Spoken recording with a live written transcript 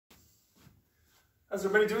How's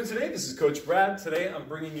everybody doing today? This is Coach Brad. Today I'm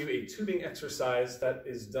bringing you a tubing exercise that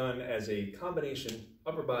is done as a combination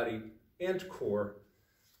upper body and core.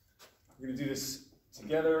 We're going to do this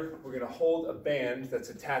together. We're going to hold a band that's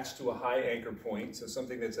attached to a high anchor point, so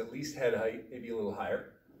something that's at least head height, maybe a little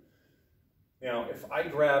higher. Now, if I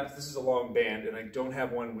grab, this is a long band and I don't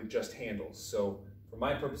have one with just handles, so for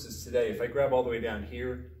my purposes today, if I grab all the way down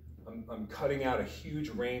here, I'm cutting out a huge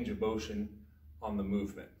range of motion on the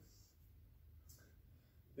movement.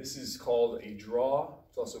 This is called a draw.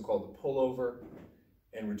 It's also called a pullover,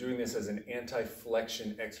 and we're doing this as an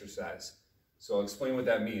anti-flexion exercise. So I'll explain what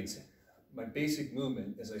that means. My basic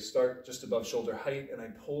movement is I start just above shoulder height and I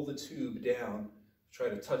pull the tube down, try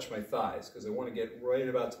to touch my thighs because I want to get right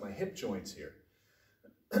about to my hip joints here.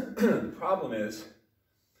 The problem is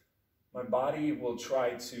my body will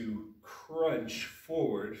try to crunch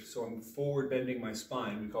forward, so I'm forward bending my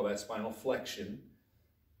spine. We call that spinal flexion.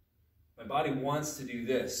 My body wants to do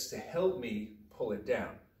this to help me pull it down.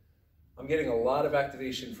 I'm getting a lot of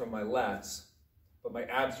activation from my lats, but my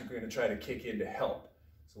abs are going to try to kick in to help.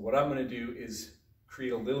 So what I'm going to do is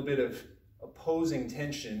create a little bit of opposing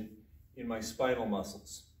tension in my spinal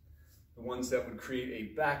muscles, the ones that would create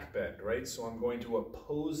a back bend, right? So I'm going to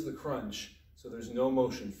oppose the crunch so there's no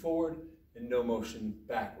motion forward and no motion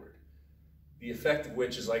backward. The effect of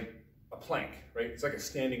which is like a plank, right? It's like a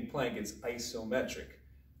standing plank, it's isometric.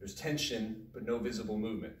 There's tension, but no visible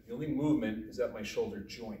movement. The only movement is at my shoulder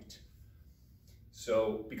joint.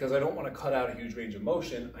 So because I don't want to cut out a huge range of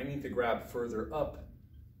motion, I need to grab further up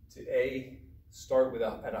to A, start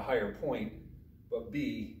at a higher point, but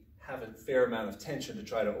B, have a fair amount of tension to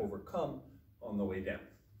try to overcome on the way down.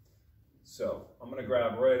 So I'm going to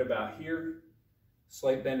grab right about here,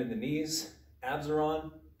 slight bend in the knees, abs are on,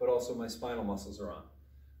 but also my spinal muscles are on.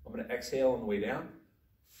 I'm going to exhale on the way down.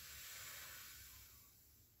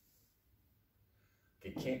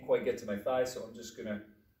 Okay, can't quite get to my thighs, so I'm just going to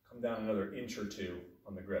come down another inch or two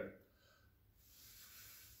on the grip.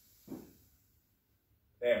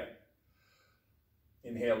 There.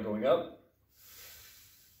 Inhale going up.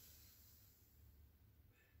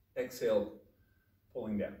 Exhale,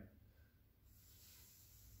 pulling down.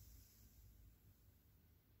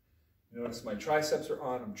 Notice my triceps are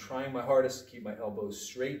on. I'm trying my hardest to keep my elbows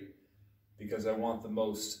straight because I want the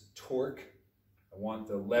most torque. I want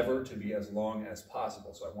the lever to be as long as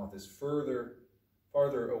possible. So I want this farther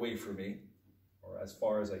away from me, or as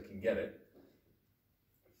far as I can get it.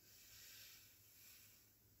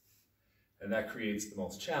 And that creates the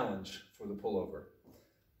most challenge for the pullover.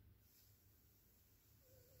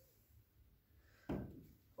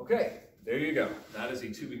 Okay, there you go. That is a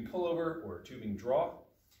tubing pullover or a tubing draw.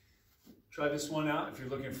 Try this one out if you're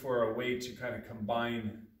looking for a way to kind of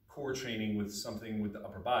combine core training with something with the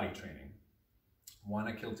upper body training. Why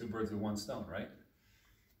not kill two birds with one stone, right?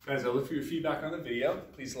 Guys, I look for your feedback on the video.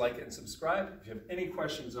 Please like it and subscribe. If you have any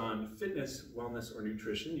questions on fitness, wellness, or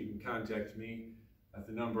nutrition, you can contact me at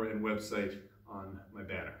the number and website on my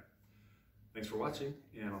banner. Thanks for watching,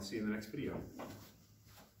 and I'll see you in the next video.